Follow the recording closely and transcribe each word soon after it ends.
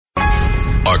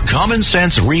common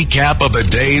sense recap of the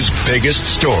day's biggest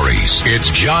stories. It's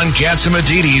John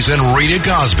Catsimatidis and Rita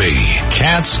Cosby.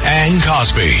 Katz and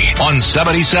Cosby on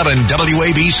 77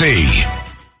 WABC.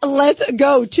 Let's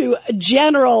go to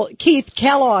General Keith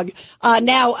Kellogg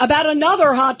now about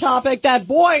another hot topic that,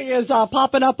 boy, is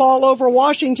popping up all over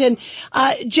Washington.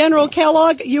 General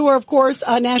Kellogg, you were, of course,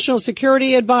 a national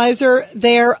security advisor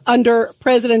there under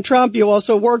President Trump. You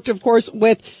also worked, of course,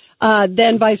 with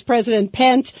then Vice President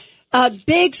Pence.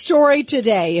 Big story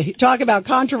today. Talk about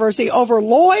controversy over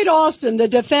Lloyd Austin, the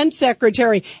defense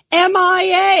secretary,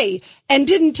 MIA, and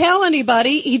didn't tell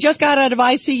anybody. He just got out of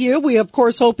ICU. We, of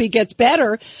course, hope he gets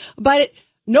better. But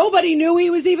nobody knew he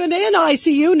was even in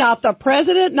ICU, not the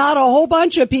president, not a whole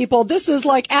bunch of people. This is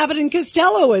like Abbott and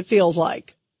Costello, it feels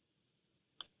like.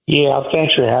 Yeah,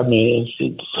 thanks for having me.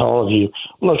 It's all of you.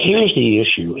 Look, here's the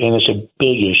issue, and it's a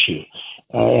big issue.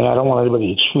 And I don't want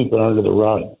anybody to sweep it under the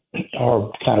rug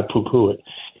or kind of poo-poo it.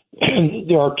 And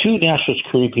there are two national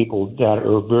security people that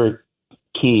are very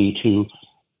key to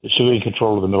the civilian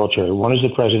control of the military. One is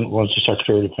the president, one is the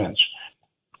secretary of defense,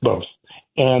 both.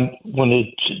 And when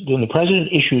the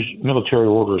president issues military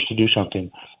orders to do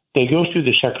something, they go through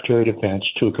the secretary of defense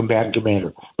to a combatant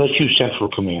commander. Let's use Central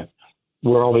Command,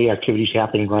 where all the activities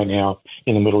happening right now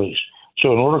in the Middle East.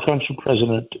 So an order comes from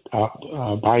President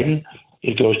Biden.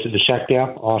 It goes to the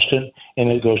SecDef, Austin, and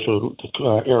it goes to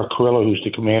Eric Carrillo, who's the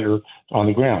commander on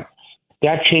the ground.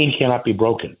 That chain cannot be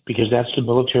broken because that's the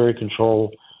military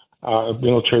control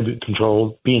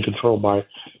being controlled by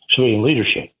civilian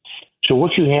leadership. So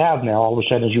what you have now, all of a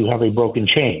sudden, is you have a broken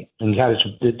chain, and that is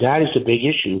the big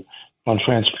issue on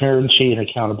transparency and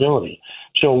accountability.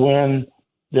 So when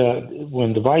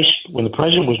the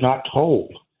president was not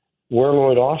told where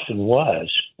Lloyd Austin was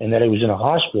and that he was in a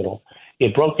hospital,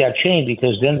 it broke that chain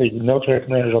because then the military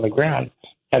commanders on the ground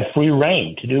had free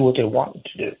reign to do what they wanted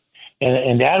to do.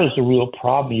 And that is the real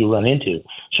problem you run into.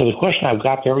 So the question I've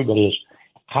got to everybody is,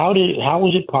 how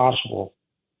was it possible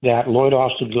that Lloyd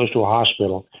Austin goes to a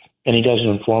hospital and he doesn't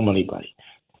inform anybody?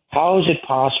 How is it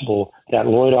possible that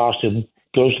Lloyd Austin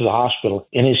goes to the hospital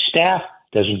and his staff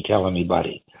doesn't tell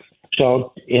anybody?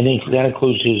 So, and that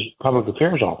includes his public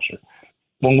affairs officer.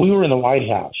 When we were in the White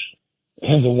House,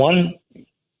 the one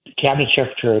cabinet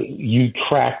secretary you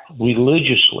tracked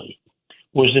religiously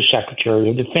was the Secretary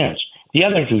of Defense. The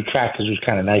others we tracked because it was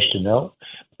kind of nice to know,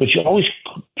 but you always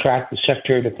track the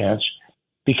Secretary of Defense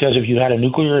because if you had a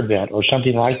nuclear event or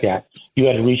something like that, you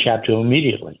had to reach out to him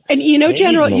immediately. And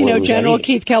General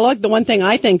Keith Kellogg, the one thing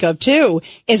I think of too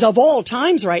is of all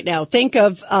times right now, think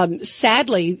of,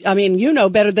 sadly, I mean, you know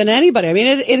better than anybody. I mean,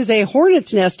 it is a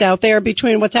hornet's nest out there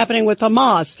between what's happening with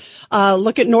Hamas.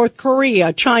 Look at North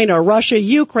Korea, China, Russia,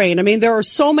 Ukraine. I mean, there are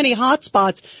so many hot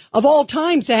spots of all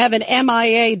times to have an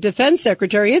MIA defense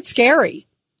secretary. It's scary.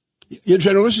 Yeah,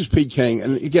 General, this is Pete King.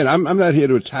 And again, I'm not here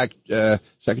to attack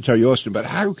Secretary Austin, but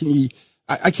how can he –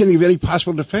 I can't think of any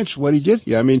possible defense for what he did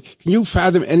here. I mean, can you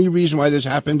fathom any reason why this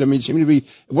happened? I mean, it seemed to be – it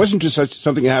wasn't just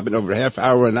something that happened over a half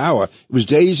hour or an hour. It was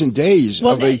days and days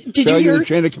of a failure in the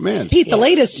chain of command. Pete, the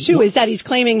latest, too, is that he's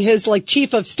claiming his,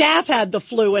 chief of staff had the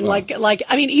flu. And, I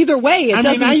mean, either way, it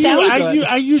doesn't sound good.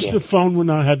 I used the phone when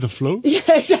I had the flu. Yeah,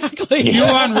 exactly. You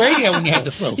were on radio when you had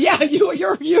the flu. Yeah, and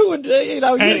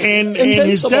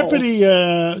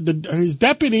his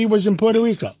deputy was in Puerto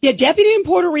Rico. Yeah, deputy in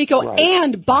Puerto Rico, right.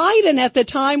 And Biden at the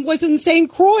time was in St.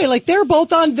 Croix. They're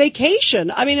both on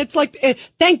vacation. I mean, it's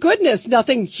thank goodness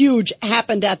nothing huge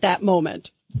happened at that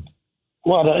moment.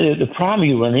 Well, the problem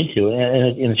you run into,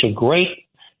 and it's a great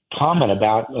comment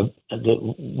about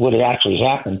what had actually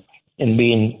happened and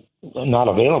being not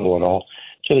available at all.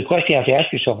 So the question you have to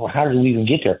ask yourself, well, how did we even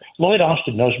get there? Lloyd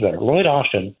Austin knows better. Lloyd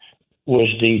Austin was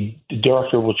the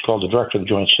director, what's called the director of the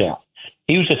Joint Staff.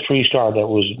 He was a 3-star that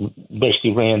was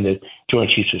basically ran the Joint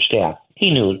Chiefs of Staff.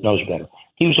 He knows better.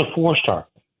 He was a 4-star.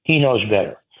 He knows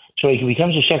better. So he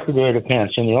becomes a Secretary of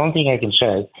Defense, and the only thing I can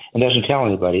say, and doesn't tell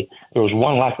anybody, there was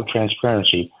one lack of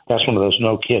transparency. That's one of those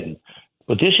no kidding.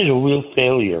 But this is a real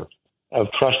failure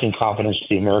of trust and confidence to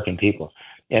the American people.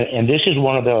 And this is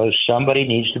one of those, somebody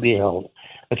needs to be held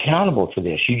accountable for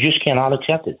this. You just cannot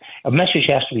accept it. A message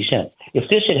has to be sent. If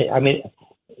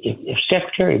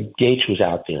Secretary Gates was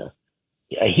out there,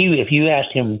 if you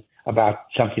asked him about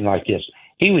something like this,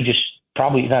 he would just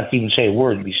probably not even say a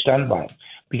word and be stunned by it.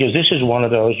 Because this is one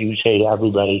of those you say to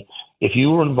everybody, if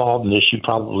you were involved in this, you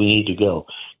probably need to go.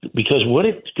 Because what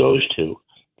it goes to,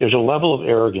 there's a level of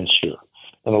arrogance here.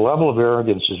 And the level of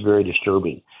arrogance is very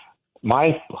disturbing.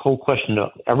 My whole question to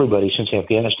everybody since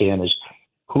Afghanistan is,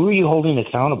 who are you holding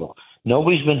accountable?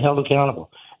 Nobody's been held accountable.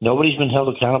 Nobody's been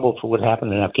held accountable for what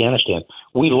happened in Afghanistan.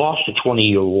 We lost a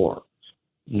 20-year war.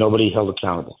 Nobody held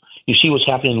accountable. You see what's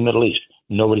happening in the Middle East.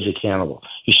 Nobody's accountable.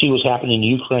 You see what's happening in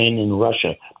Ukraine and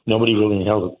Russia. Nobody really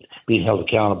being held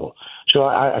accountable. So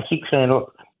I keep saying,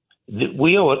 look,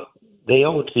 we owe it. They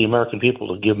owe it to the American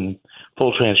people to give them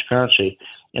full transparency,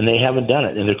 and they haven't done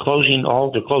it. And they're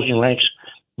closing ranks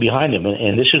behind them.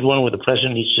 And this is one where the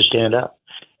president needs to stand up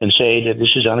and say that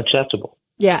this is unacceptable.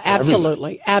 Yeah,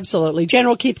 absolutely. Absolutely.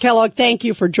 General Keith Kellogg, thank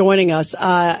you for joining us.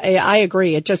 I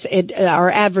agree. Our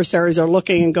adversaries are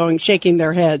looking and going, shaking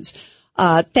their heads.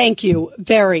 Thank you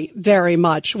very, very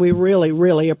much. We really,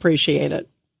 really appreciate it.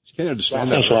 Can't understand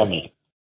Thanks that. for having me.